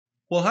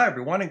Well, hi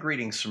everyone, and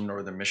greetings from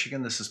Northern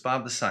Michigan. This is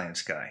Bob the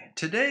Science Guy.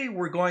 Today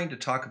we're going to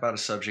talk about a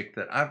subject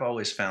that I've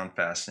always found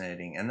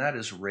fascinating, and that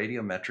is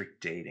radiometric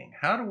dating.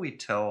 How do we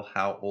tell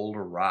how old a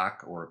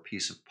rock or a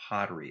piece of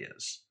pottery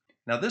is?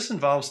 Now, this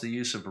involves the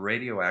use of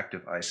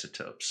radioactive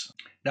isotopes.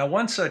 Now,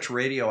 one such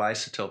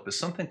radioisotope is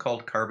something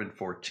called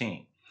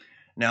carbon-14.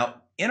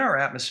 Now, in our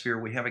atmosphere,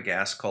 we have a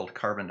gas called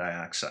carbon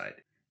dioxide.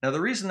 Now,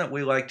 the reason that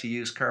we like to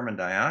use carbon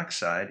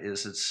dioxide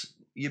is it's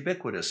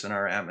ubiquitous in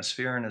our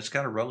atmosphere and it's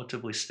got a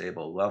relatively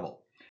stable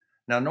level.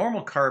 Now,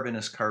 normal carbon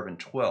is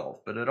carbon-12,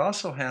 but it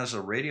also has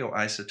a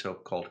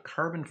radioisotope called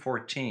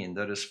carbon-14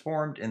 that is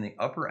formed in the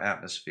upper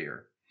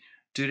atmosphere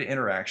due to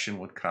interaction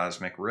with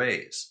cosmic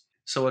rays.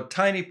 So a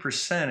tiny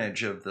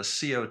percentage of the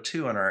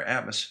CO2 in our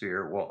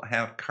atmosphere will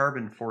have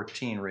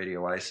carbon-14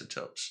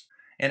 radioisotopes.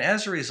 And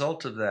as a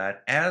result of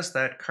that, as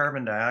that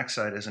carbon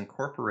dioxide is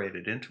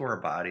incorporated into our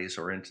bodies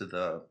or into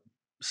the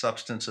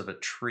substance of a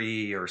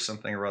tree or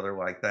something or other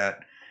like that,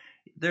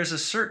 there's a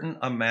certain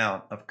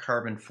amount of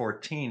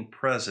carbon-14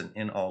 present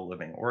in all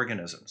living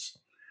organisms.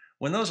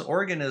 When those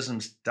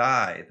organisms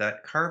die,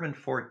 that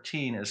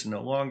carbon-14 is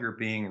no longer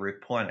being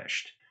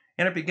replenished,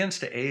 and it begins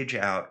to age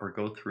out or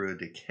go through a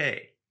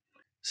decay.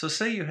 So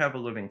say you have a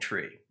living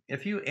tree.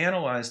 If you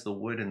analyze the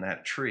wood in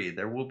that tree,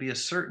 there will be a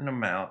certain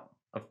amount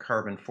of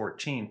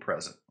carbon-14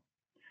 present.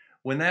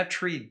 When that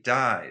tree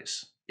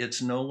dies,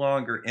 it's no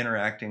longer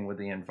interacting with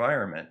the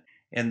environment,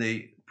 and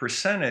the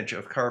percentage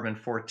of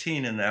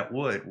carbon-14 in that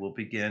wood will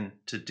begin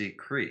to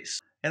decrease.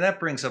 And that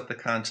brings up the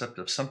concept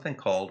of something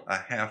called a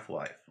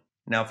half-life.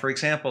 Now, for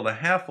example, the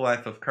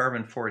half-life of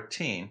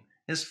carbon-14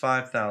 is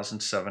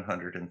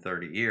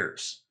 5,730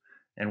 years.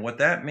 And what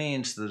that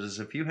means is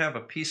if you have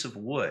a piece of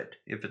wood,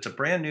 if it's a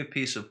brand new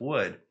piece of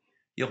wood,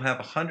 you'll have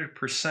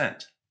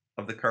 100%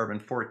 of the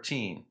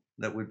carbon-14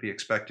 that would be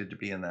expected to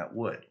be in that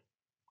wood.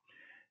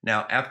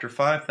 Now, after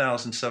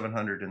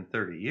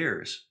 5,730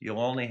 years, you'll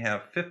only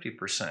have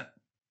 50%.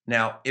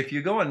 Now, if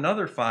you go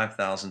another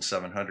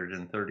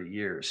 5,730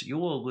 years, you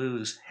will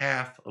lose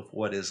half of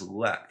what is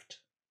left.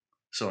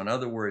 So in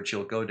other words,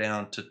 you'll go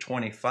down to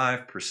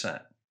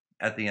 25%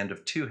 at the end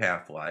of 2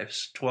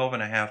 half-lives,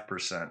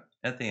 12.5%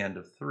 at the end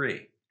of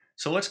 3.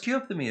 So let's cue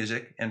up the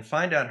music and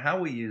find out how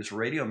we use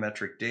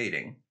radiometric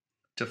dating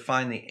to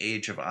find the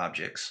age of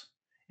objects.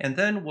 And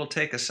then we'll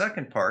take a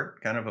second part,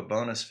 kind of a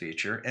bonus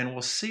feature, and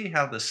we'll see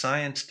how the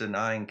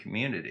science-denying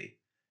community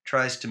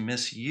tries to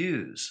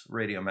misuse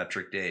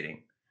radiometric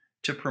dating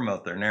to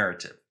promote their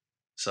narrative.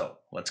 So,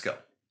 let's go.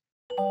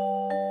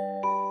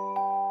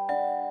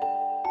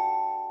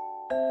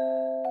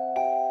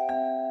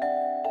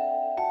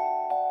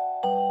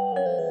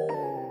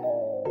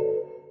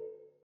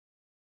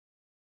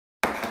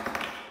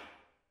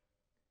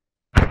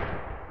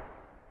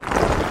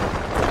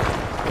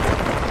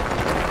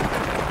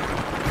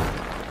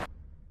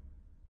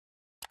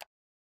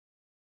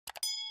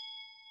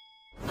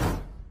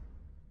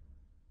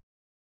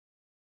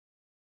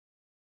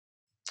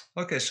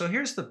 Okay, so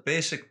here's the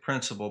basic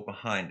principle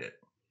behind it.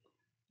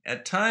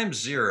 At time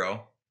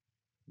 0,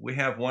 we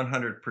have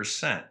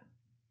 100%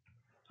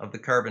 of the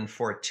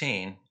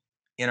carbon-14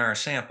 in our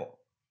sample.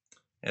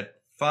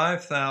 At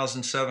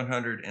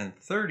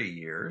 5,730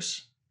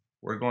 years,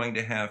 we're going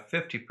to have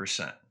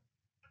 50%.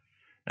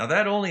 Now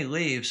that only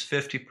leaves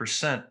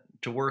 50%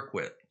 to work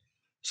with.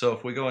 So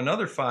if we go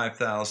another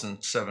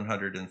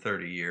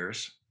 5,730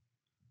 years,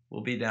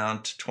 we'll be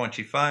down to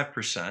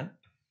 25%.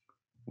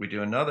 We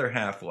do another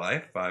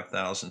half-life,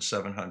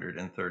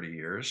 5,730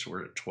 years,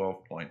 we're at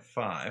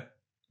 12.5,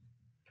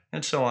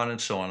 and so on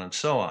and so on and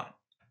so on.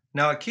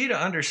 Now, a key to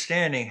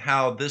understanding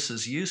how this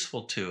is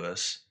useful to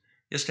us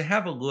is to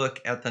have a look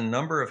at the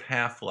number of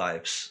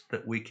half-lives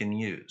that we can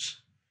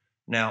use.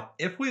 Now,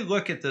 if we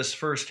look at this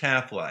first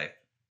half-life,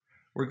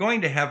 we're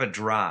going to have a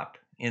drop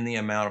in the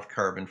amount of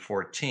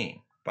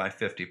carbon-14 by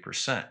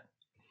 50%.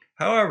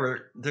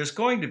 However, there's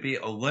going to be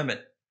a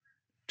limit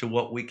to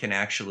what we can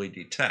actually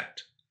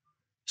detect.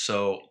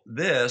 So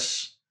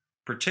this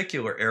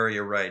particular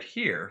area right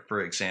here,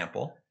 for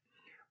example,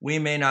 we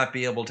may not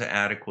be able to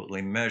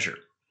adequately measure.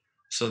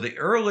 So the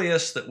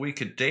earliest that we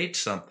could date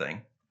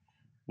something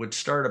would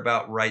start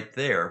about right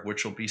there,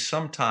 which will be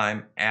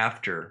sometime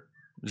after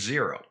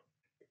 0.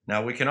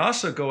 Now we can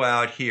also go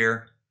out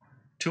here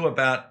to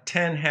about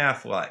 10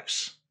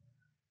 half-lives.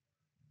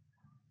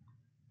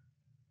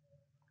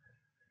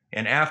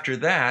 And after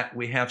that,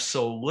 we have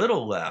so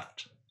little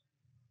left,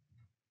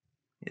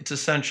 it's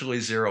essentially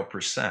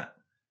 0%,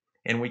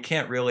 and we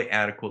can't really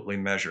adequately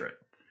measure it.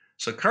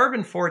 So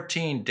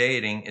carbon-14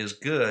 dating is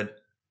good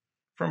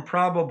from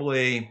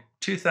probably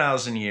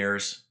 2,000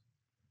 years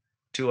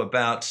to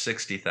about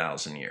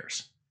 60,000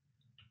 years.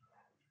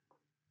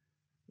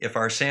 If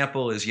our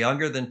sample is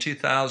younger than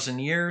 2,000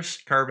 years,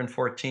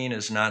 carbon-14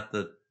 is not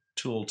the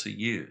tool to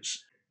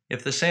use.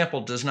 If the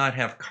sample does not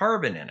have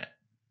carbon in it,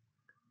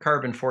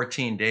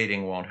 carbon-14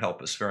 dating won't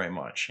help us very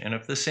much. And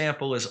if the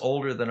sample is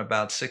older than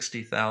about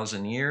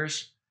 60,000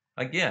 years,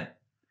 again,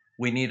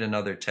 we need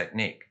another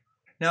technique.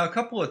 Now, a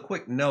couple of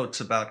quick notes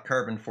about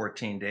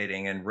carbon-14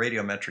 dating and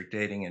radiometric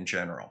dating in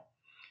general.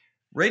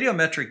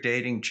 Radiometric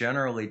dating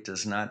generally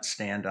does not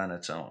stand on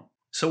its own.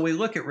 So we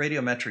look at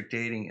radiometric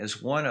dating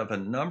as one of a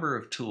number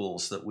of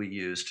tools that we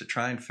use to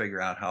try and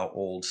figure out how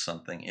old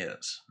something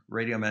is.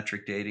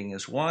 Radiometric dating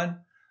is one.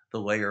 The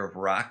layer of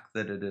rock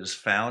that it is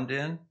found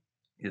in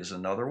is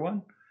another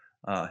one.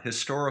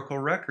 Historical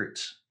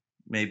records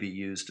may be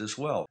used as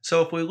well.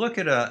 So if we look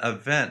at an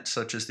event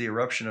such as the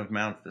eruption of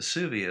Mount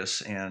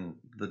Vesuvius and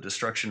the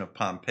destruction of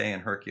Pompeii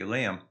and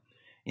Herculaneum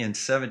in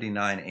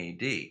 79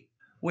 AD,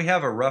 we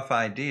have a rough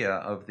idea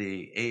of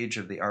the age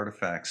of the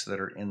artifacts that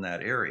are in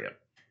that area.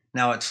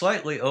 Now, at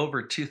slightly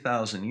over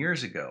 2,000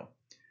 years ago,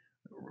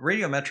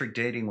 radiometric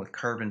dating with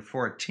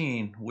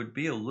carbon-14 would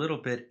be a little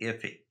bit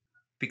iffy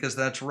because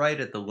that's right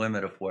at the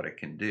limit of what it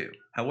can do.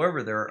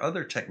 However, there are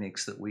other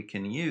techniques that we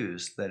can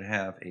use that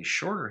have a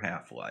shorter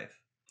half-life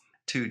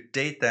to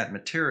date that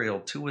material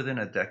to within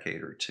a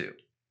decade or two.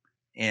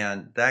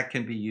 And that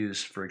can be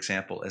used, for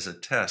example, as a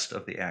test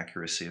of the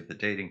accuracy of the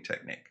dating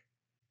technique.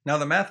 Now,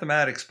 the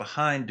mathematics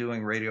behind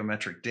doing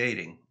radiometric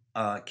dating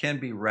can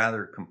be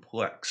rather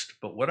complex,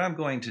 but what I'm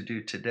going to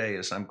do today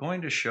is I'm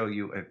going to show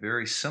you a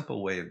very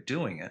simple way of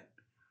doing it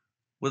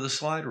with a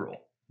slide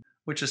rule,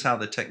 which is how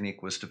the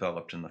technique was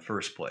developed in the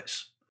first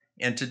place.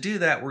 And to do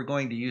that, we're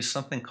going to use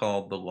something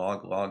called the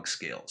log-log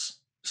scales.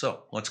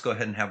 So let's go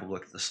ahead and have a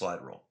look at the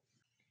slide rule.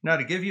 Now,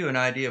 to give you an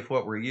idea of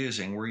what we're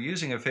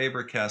using a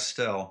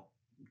Faber-Castell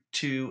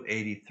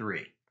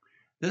 283.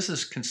 This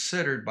is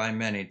considered by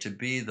many to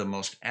be the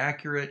most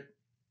accurate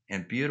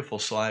and beautiful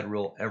slide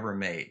rule ever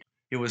made.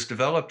 It was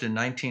developed in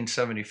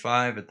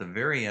 1975 at the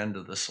very end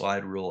of the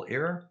slide rule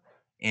era,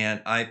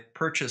 and I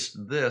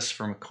purchased this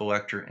from a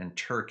collector in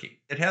Turkey.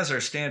 It has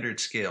our standard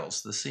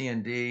scales, the C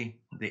and D,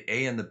 the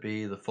A and the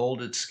B, the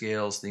folded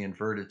scales, the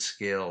inverted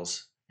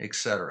scales,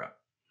 etc.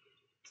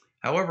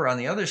 However, on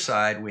the other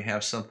side, we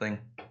have something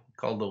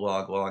called the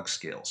log-log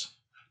scales.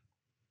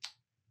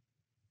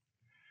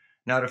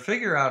 Now, to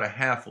figure out a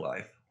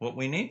half-life, what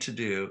we need to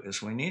do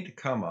is we need to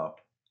come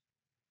up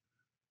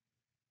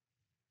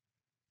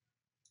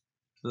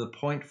to the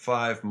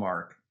 0.5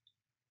 mark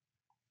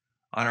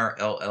on our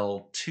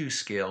LL2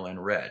 scale in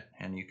red,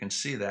 and you can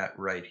see that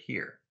right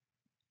here.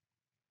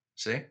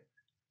 See?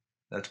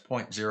 That's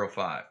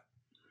 0.05.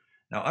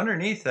 Now,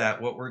 underneath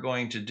that, what we're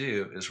going to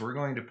do is we're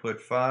going to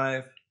put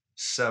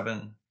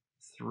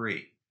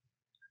 573,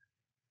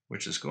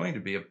 which is going to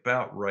be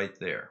about right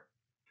there.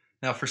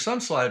 Now, for some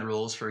slide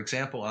rules, for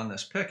example, on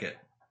this picket,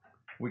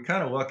 we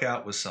kind of luck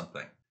out with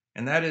something,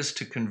 and that is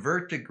to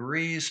convert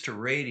degrees to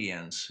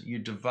radians, you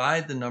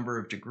divide the number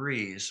of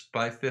degrees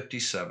by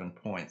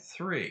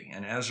 57.3,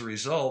 and as a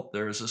result,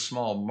 there is a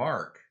small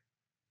mark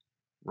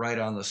right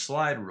on the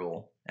slide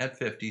rule at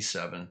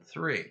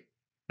 57.3.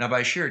 Now,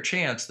 by sheer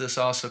chance, this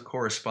also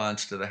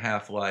corresponds to the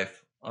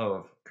half-life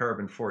of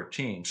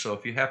carbon-14, so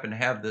if you happen to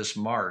have this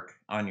mark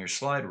on your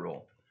slide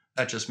rule,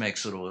 that just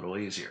makes it a little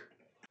easier.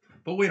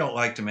 But we don't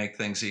like to make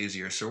things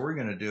easier, so we're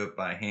going to do it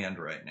by hand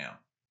right now.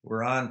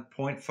 We're on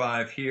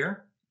 0.5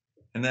 here,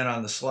 and then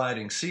on the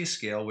sliding C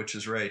scale, which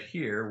is right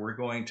here, we're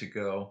going to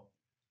go,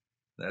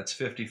 that's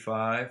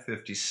 55,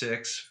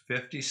 56,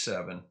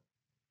 57,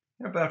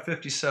 and about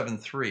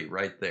 57.3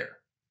 right there.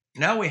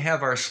 Now we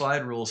have our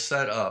slide rule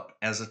set up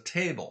as a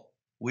table.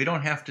 We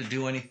don't have to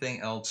do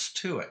anything else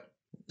to it.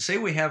 Say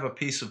we have a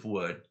piece of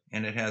wood,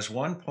 and it has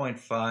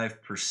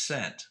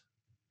 1.5%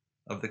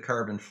 of the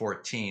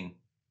carbon-14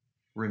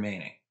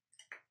 remaining.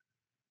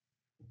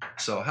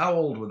 So how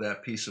old would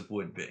that piece of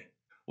wood be?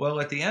 Well,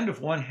 at the end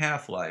of one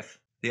half-life,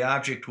 the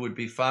object would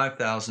be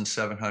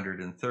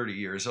 5,730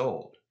 years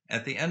old.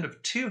 At the end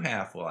of two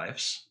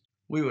half-lives,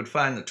 we would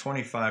find the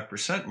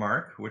 25%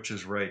 mark, which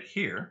is right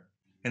here,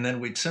 and then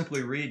we'd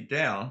simply read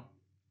down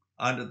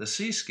onto the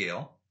C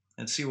scale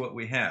and see what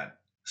we had.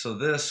 So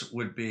this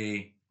would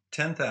be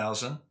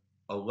 10,000,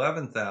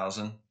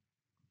 11,000,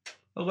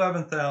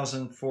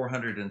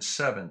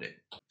 11,470.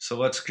 So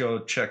let's go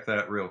check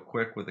that real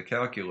quick with the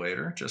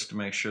calculator just to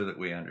make sure that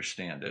we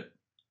understand it.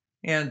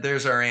 And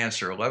there's our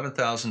answer,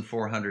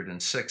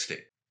 11,460.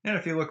 And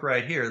if you look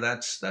right here,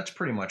 that's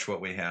pretty much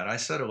what we had. I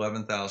said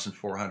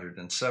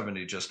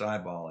 11,470 just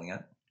eyeballing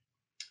it.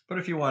 But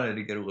if you wanted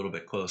to get a little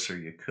bit closer,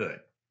 you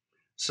could.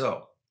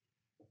 So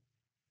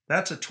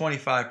that's at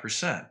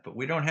 25%, but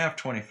we don't have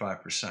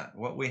 25%.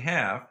 What we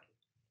have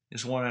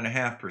is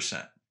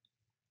 1.5%.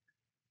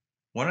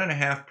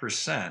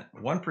 1.5%,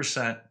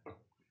 1%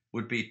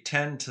 would be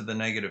 10 to the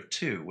negative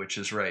 2, which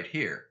is right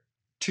here.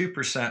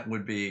 2%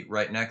 would be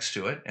right next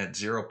to it at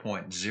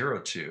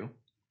 0.02,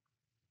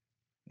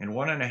 and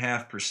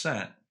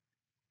 1.5%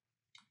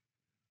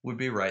 would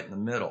be right in the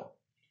middle.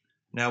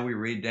 Now we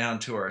read down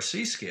to our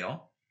C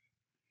scale,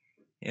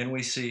 and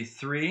we see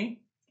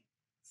 3,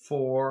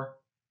 4,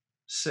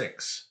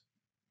 6.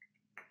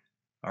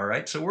 All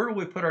right, so where do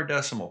we put our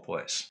decimal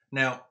place?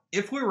 Now,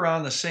 if we were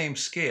on the same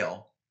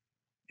scale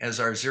as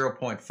our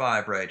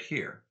 0.5 right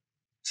here,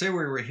 say we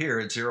were here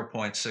at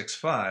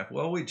 0.65,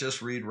 well, we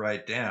just read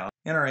right down,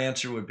 and our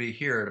answer would be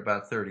here at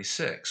about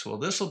 36. Well,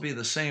 this will be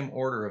the same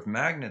order of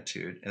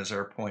magnitude as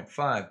our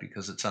 0.5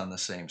 because it's on the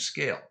same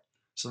scale.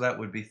 So that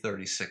would be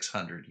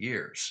 3,600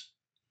 years.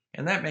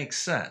 And that makes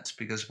sense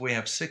because if we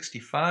have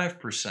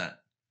 65%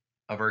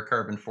 of our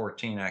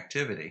carbon-14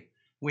 activity,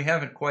 we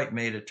haven't quite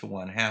made it to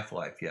one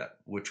half-life yet,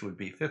 which would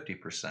be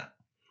 50%.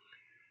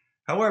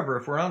 However,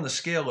 if we're on the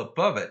scale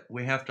above it,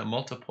 we have to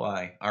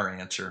multiply our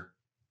answer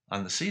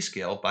on the C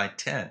scale by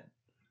 10,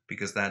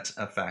 because that's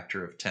a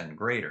factor of 10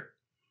 greater.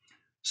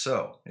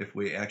 So if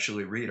we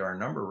actually read our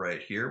number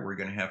right here, we're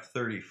going to have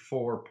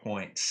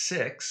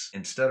 34.6.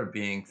 Instead of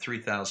being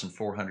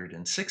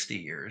 3,460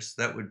 years,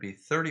 that would be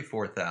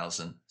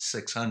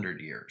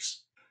 34,600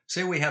 years.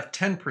 Say we have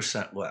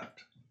 10%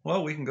 left.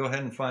 Well, we can go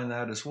ahead and find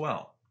that as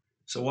well.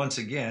 So once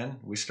again,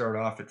 we start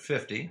off at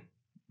 50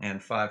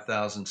 and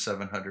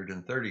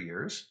 5,730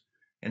 years.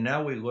 And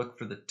now we look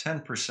for the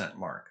 10%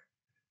 mark.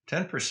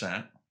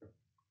 10%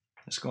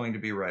 is going to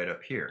be right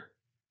up here.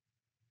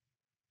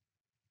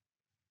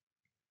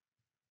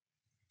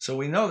 So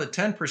we know that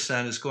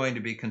 10% is going to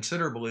be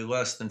considerably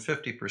less than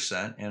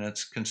 50%, and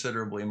it's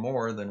considerably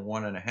more than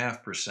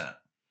 1.5%.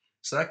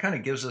 So that kind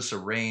of gives us a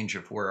range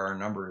of where our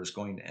number is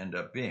going to end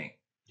up being.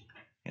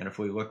 And if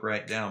we look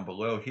right down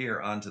below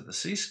here onto the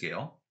C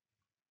scale,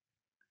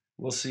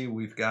 we'll see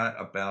we've got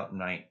about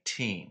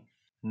 19.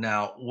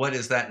 Now, what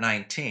is that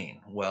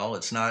 19? Well,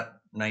 it's not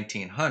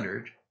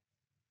 1900,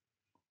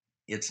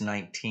 it's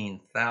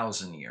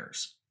 19,000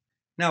 years.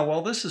 Now,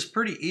 while this is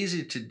pretty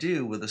easy to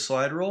do with a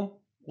slide rule,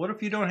 what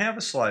if you don't have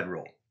a slide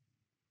rule?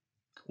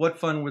 What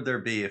fun would there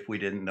be if we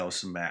didn't know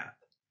some math?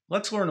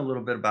 Let's learn a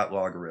little bit about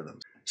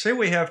logarithms. Say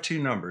we have two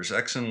numbers,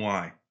 x and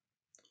y.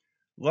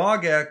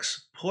 Log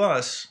x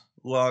plus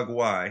log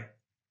y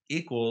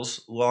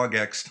equals log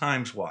x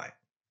times y.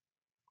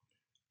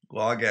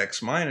 Log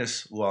x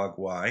minus log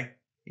y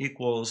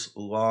equals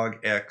log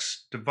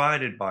x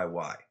divided by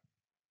y.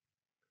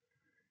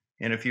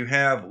 And if you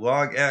have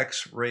log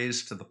x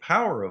raised to the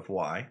power of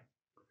y,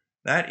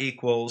 that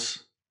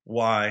equals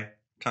y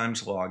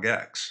times log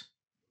x.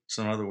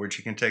 So in other words,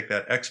 you can take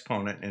that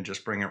exponent and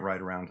just bring it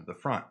right around to the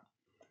front.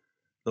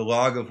 The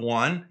log of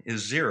 1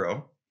 is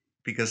 0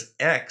 because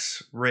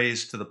x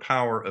raised to the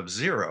power of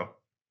 0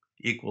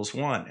 equals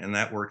 1, and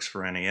that works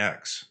for any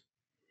x.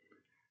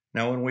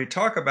 Now when we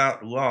talk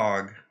about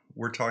log,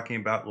 we're talking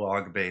about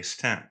log base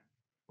 10.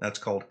 That's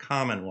called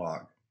common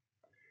log.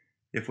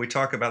 If we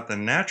talk about the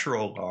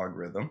natural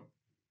logarithm,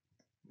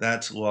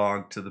 that's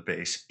log to the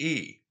base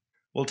e.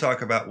 We'll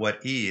talk about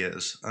what e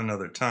is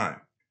another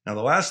time. Now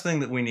the last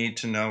thing that we need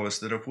to know is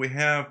that if we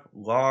have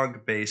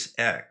log base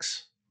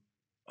x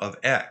of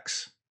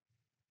x,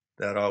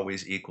 that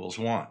always equals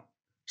 1.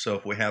 So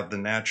if we have the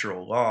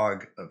natural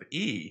log of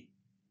e,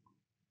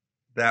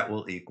 that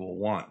will equal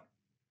 1.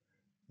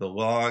 The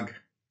log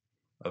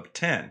of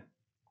 10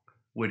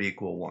 would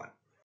equal 1.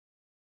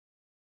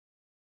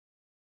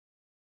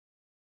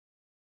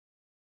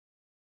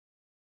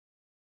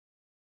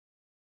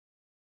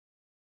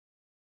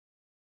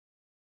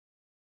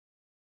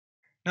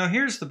 Now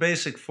here's the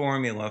basic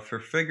formula for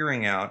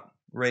figuring out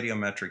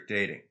radiometric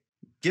dating.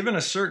 Given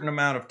a certain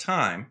amount of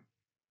time,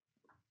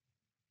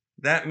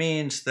 that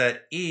means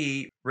that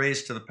e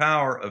raised to the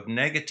power of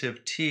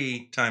negative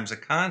t times a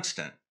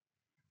constant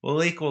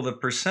will equal the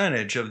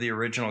percentage of the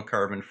original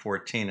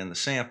carbon-14 in the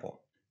sample.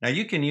 Now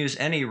you can use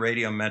any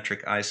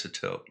radiometric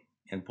isotope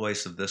in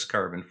place of this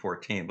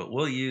carbon-14, but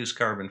we'll use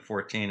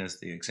carbon-14 as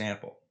the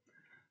example.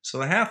 So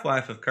the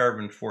half-life of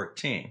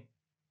carbon-14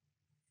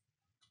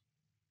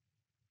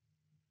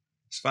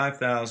 is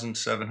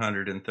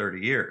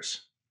 5,730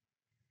 years.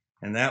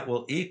 And that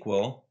will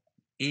equal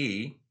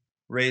e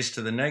raised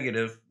to the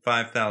negative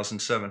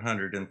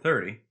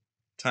 5,730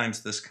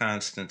 times this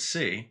constant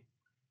c,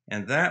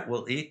 and that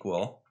will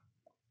equal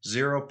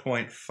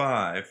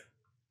 0.5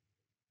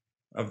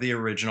 of the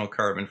original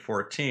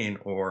carbon-14,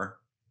 or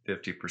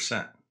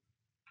 50%.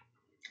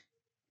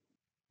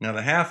 Now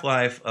the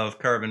half-life of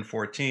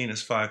carbon-14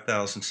 is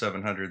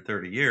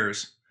 5,730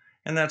 years,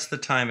 and that's the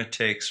time it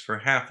takes for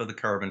half of the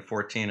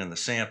carbon-14 in the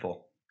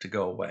sample to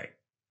go away.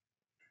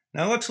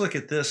 Now let's look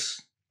at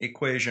this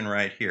equation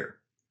right here,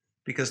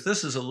 because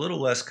this is a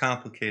little less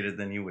complicated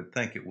than you would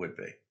think it would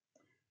be.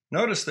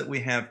 Notice that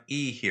we have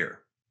e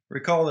here.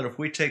 Recall that if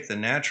we take the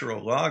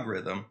natural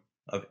logarithm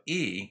of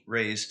e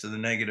raised to the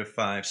negative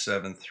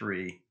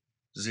 5,730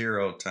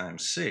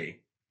 times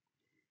c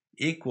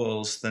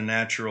equals the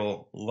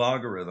natural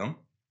logarithm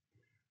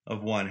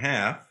of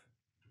 1/2,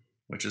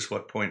 which is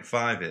what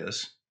 0.5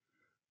 is,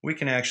 we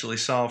can actually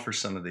solve for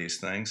some of these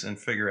things and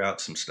figure out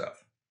some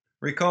stuff.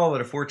 Recall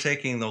that if we're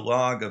taking the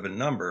log of a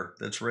number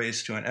that's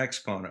raised to an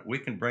exponent, we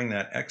can bring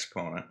that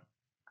exponent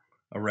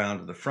around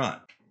to the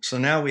front. So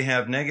now we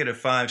have negative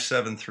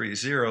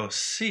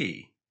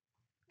 5,730c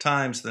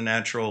times the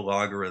natural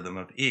logarithm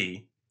of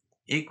e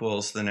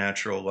equals the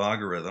natural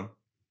logarithm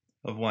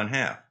of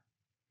 1/2.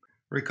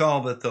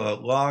 Recall that the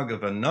log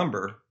of a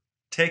number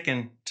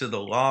taken to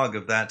the log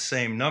of that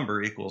same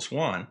number equals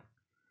 1.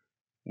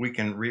 We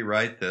can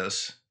rewrite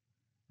this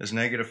as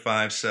negative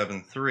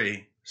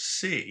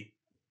 573c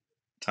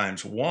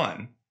times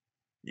 1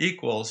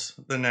 equals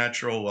the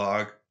natural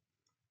log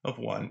of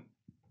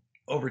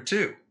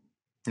 1/2.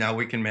 Now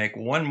we can make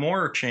one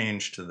more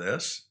change to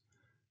this.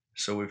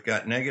 So we've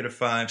got negative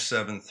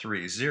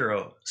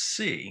 5730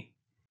 C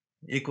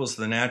equals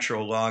the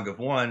natural log of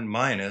 1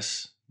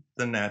 minus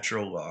the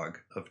natural log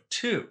of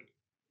 2.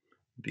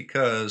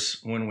 Because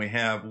when we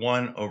have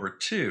 1 over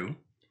 2,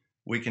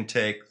 we can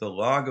take the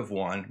log of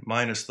 1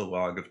 minus the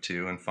log of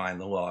 2 and find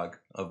the log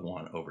of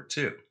 1 over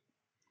 2.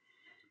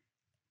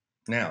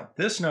 Now,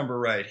 this number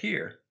right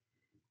here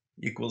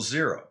equals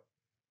 0.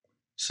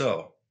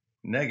 So,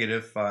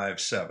 negative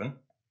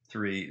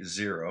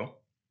 5730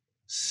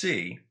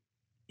 C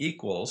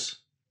equals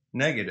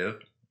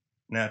negative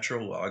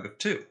natural log of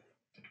 2.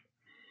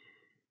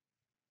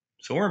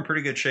 So we're in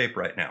pretty good shape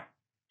right now.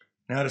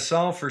 Now to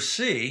solve for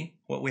C,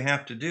 what we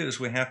have to do is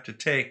we have to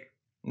take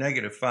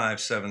negative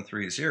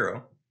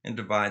 5730 and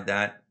divide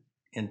that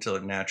into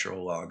a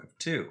natural log of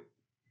 2.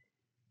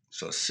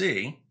 So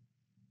C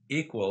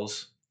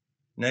equals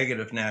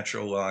negative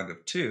natural log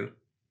of 2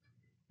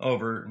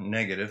 over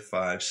negative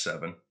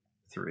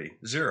 5730.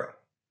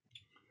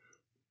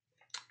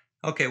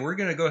 Okay, we're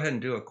going to go ahead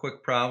and do a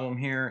quick problem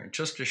here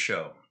just to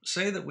show.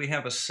 Say that we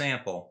have a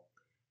sample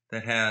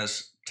that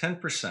has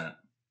 10%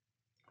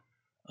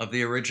 of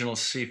the original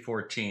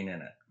C14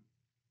 in it.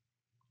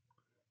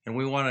 And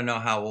we want to know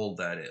how old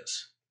that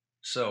is.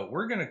 So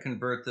we're going to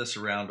convert this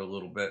around a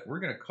little bit. We're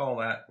going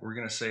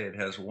to say it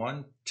has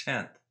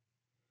 1/10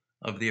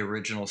 of the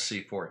original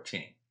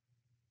C14.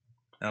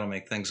 That'll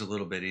make things a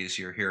little bit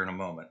easier here in a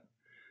moment.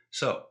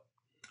 So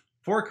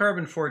for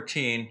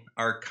carbon-14,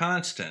 our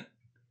constant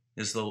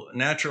is the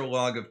natural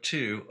log of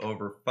 2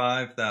 over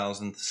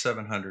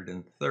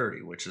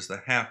 5,730, which is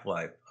the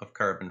half-life of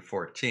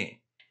carbon-14.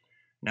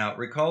 Now,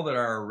 recall that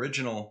our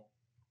original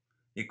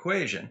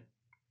equation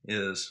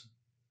is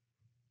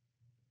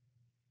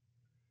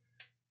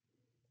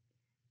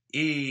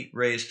e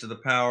raised to the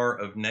power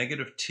of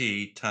negative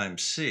t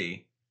times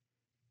c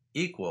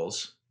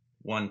equals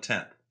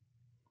 1/10,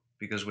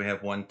 because we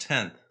have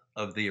 1/10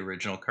 of the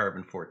original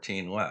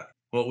carbon-14 left.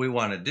 What we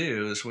want to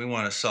do is we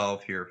want to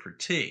solve here for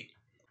t.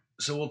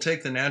 So we'll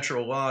take the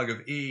natural log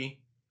of e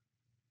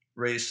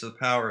raised to the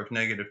power of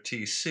negative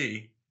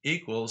tc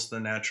equals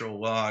the natural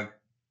log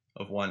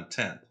of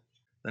 1/10.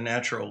 The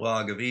natural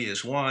log of e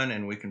is 1,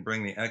 and we can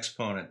bring the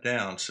exponent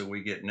down, so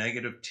we get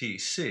negative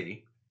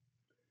tc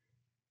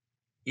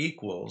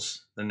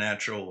equals the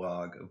natural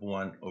log of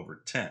 1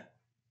 over 10.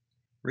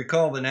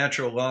 Recall the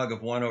natural log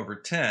of 1 over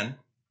 10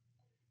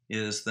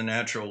 is the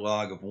natural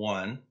log of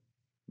 1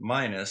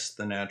 minus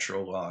the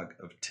natural log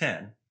of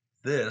 10.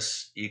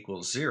 This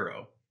equals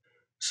 0.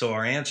 So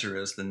our answer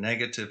is the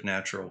negative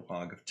natural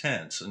log of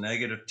 10. So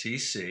negative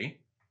tc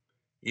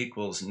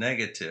equals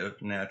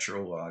negative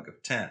natural log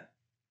of 10.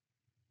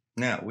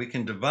 Now we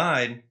can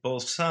divide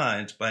both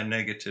sides by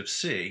negative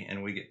c,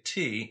 and we get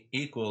t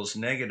equals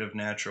negative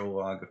natural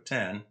log of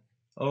 10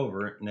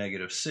 over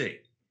negative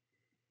c.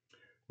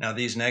 Now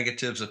these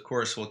negatives, of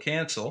course, will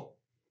cancel.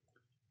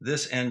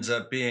 This ends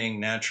up being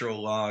natural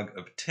log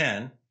of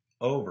 10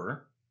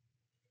 over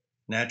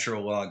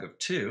natural log of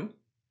 2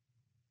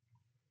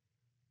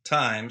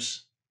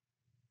 times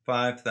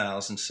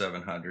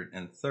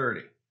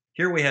 5,730.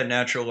 Here we had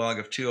natural log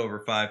of 2 over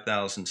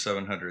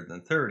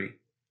 5,730.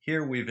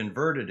 Here we've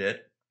inverted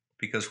it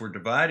because we're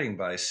dividing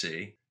by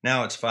c.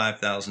 Now it's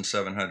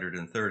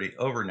 5,730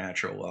 over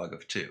natural log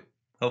of 2.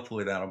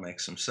 Hopefully that'll make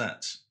some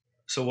sense.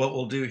 So what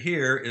we'll do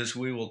here is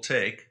we will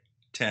take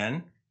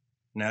 10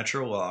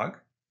 natural log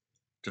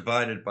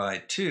divided by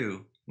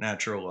 2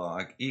 natural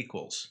log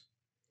equals.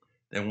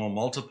 Then we'll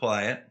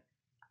multiply it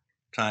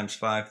times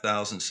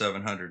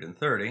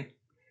 5,730,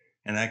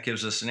 and that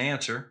gives us an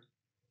answer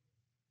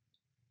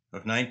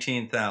of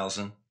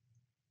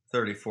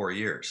 19,034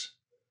 years.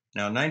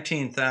 Now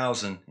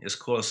 19,000 is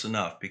close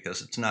enough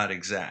because it's not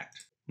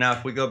exact. Now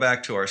if we go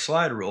back to our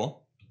slide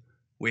rule,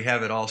 we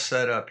have it all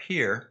set up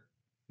here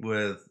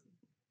with,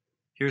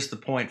 here's the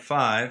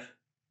 0.5,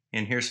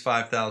 and here's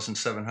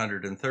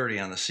 5,730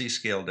 on the C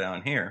scale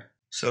down here.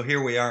 So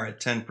here we are at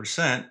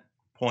 10%,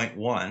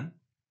 0.1,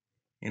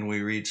 and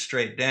we read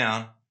straight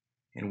down,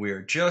 and we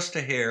are just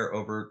a hair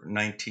over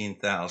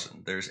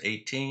 19,000. There's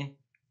 18,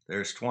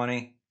 there's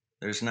 20,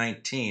 there's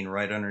 19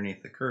 right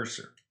underneath the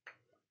cursor.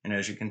 And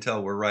as you can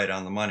tell, we're right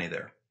on the money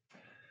there.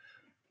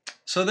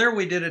 So there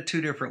we did it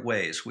two different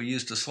ways. We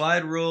used a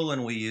slide rule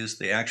and we used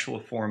the actual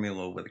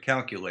formula with a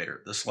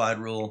calculator. The slide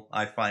rule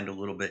I find a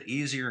little bit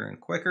easier and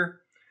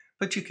quicker,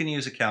 but you can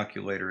use a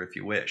calculator if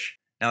you wish.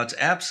 Now it's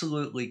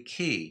absolutely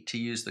key to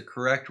use the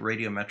correct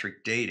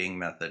radiometric dating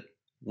method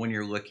when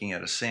you're looking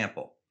at a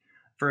sample.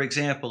 For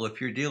example, if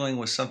you're dealing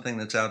with something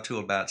that's out to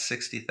about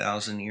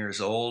 60,000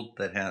 years old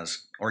that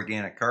has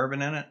organic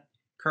carbon in it,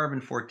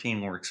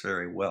 carbon-14 works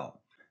very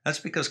well. That's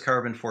because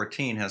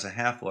carbon-14 has a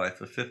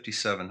half-life of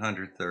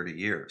 5,730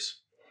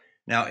 years.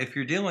 Now, if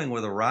you're dealing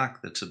with a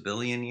rock that's 1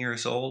 billion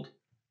years old,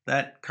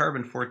 that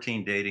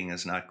carbon-14 dating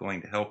is not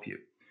going to help you.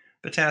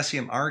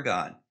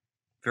 Potassium-argon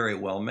very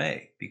well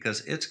may,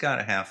 because it's got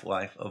a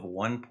half-life of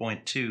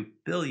 1.2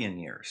 billion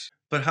years.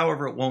 But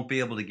however, it won't be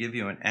able to give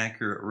you an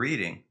accurate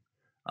reading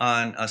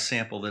on a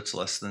sample that's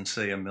less than,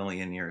 say,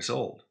 1,000,000 years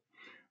old.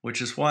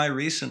 Which is why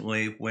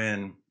recently,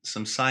 when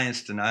some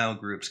science denial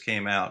groups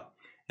came out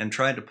and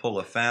tried to pull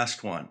a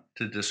fast one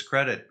to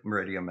discredit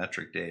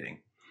radiometric dating,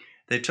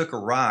 they took a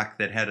rock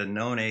that had a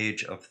known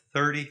age of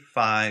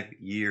 35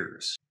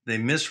 years. They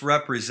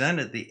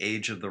misrepresented the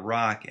age of the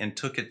rock and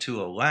took it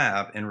to a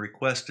lab and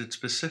requested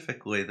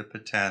specifically the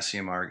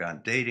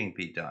potassium-argon dating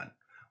be done,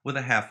 with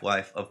a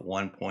half-life of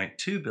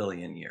 1.2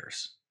 billion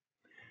years.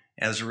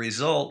 As a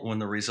result, when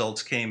the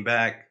results came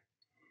back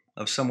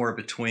of somewhere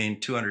between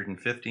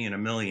 250 and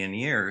 1,000,000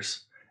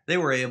 years, they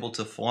were able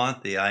to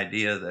flaunt the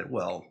idea that,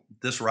 well,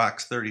 this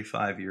rock's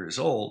 35 years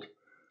old,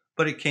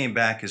 but it came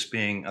back as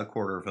being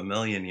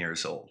 250,000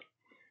 years old.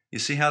 You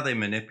see how they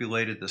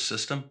manipulated the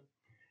system?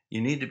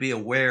 You need to be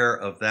aware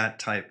of that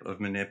type of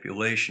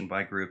manipulation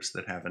by groups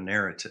that have a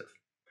narrative.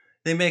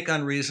 They make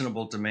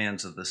unreasonable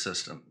demands of the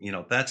system.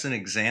 That's an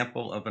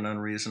example of an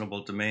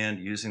unreasonable demand,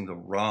 using the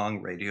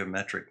wrong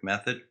radiometric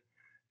method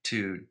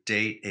to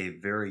date a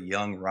very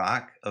young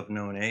rock of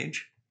known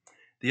age.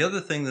 The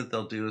other thing that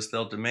they'll do is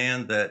they'll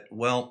demand that,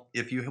 well,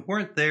 if you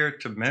weren't there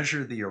to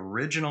measure the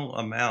original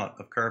amount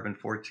of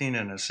carbon-14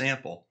 in a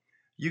sample,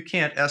 you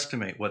can't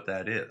estimate what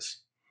that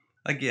is.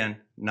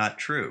 Again, not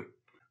true,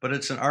 but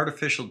it's an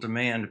artificial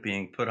demand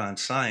being put on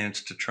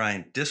science to try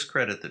and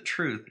discredit the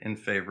truth in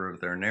favor of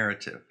their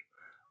narrative.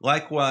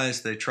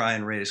 Likewise, they try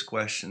and raise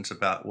questions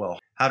about, well,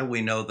 how do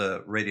we know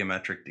the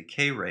radiometric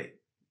decay rate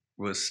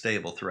was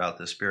stable throughout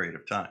this period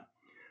of time?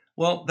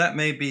 Well, that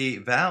may be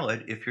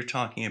valid if you're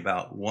talking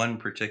about one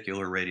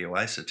particular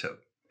radioisotope,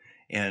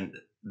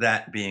 and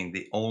that being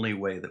the only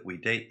way that we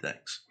date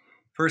things.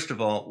 First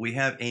of all, we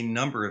have a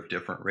number of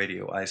different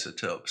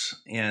radioisotopes,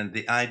 and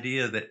the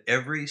idea that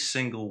every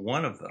single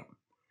one of them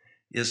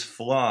is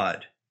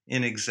flawed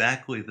in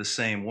exactly the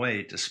same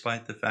way,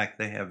 despite the fact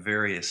they have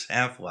various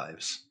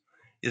half-lives,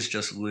 is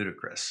just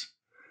ludicrous.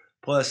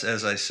 Plus,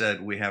 as I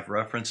said, we have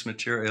reference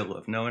material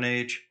of known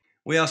age.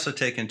 We also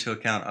take into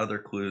account other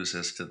clues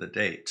as to the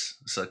dates,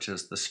 such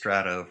as the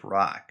strata of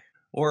rock,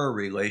 or a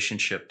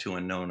relationship to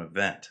a known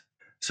event.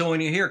 So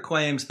when you hear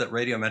claims that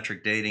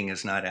radiometric dating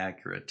is not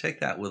accurate,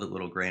 take that with a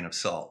little grain of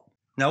salt.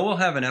 Now, we'll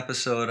have an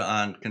episode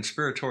on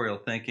conspiratorial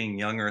thinking,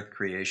 young Earth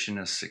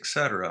creationists,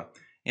 etc.,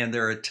 and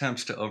their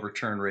attempts to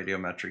overturn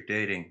radiometric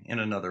dating in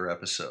another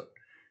episode.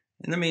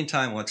 In the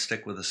meantime, let's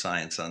stick with the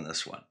science on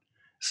this one.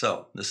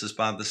 So, this is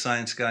Bob the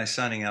Science Guy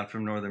signing out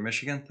from Northern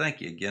Michigan.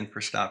 Thank you again for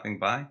stopping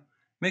by.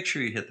 Make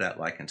sure you hit that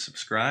like and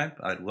subscribe.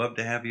 I'd love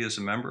to have you as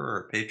a member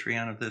or a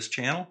Patreon of this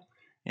channel,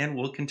 and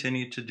we'll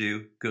continue to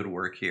do good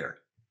work here.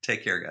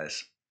 Take care,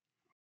 guys.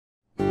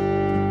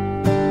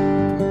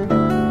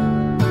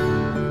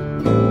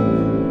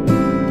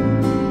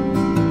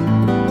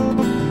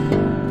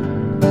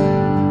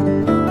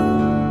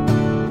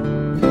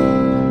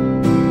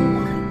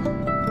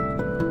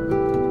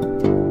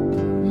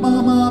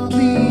 Mama,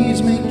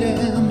 please make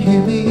them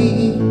hear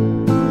me.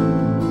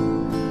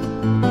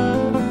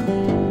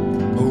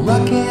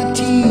 I can't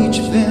teach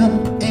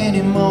them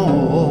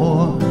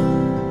anymore.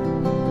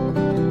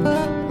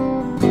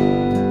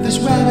 This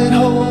rabbit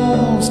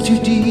hole's too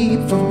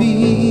deep for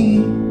me.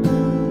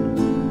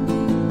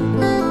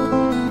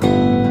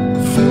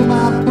 Feel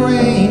my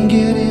brain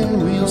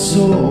getting real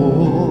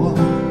sore.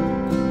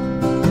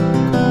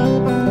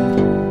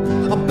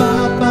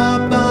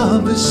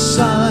 Bob the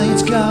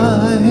Science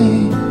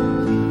Guy.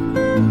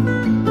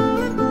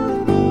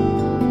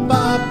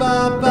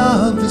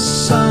 Bob the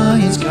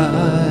Science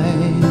Guy.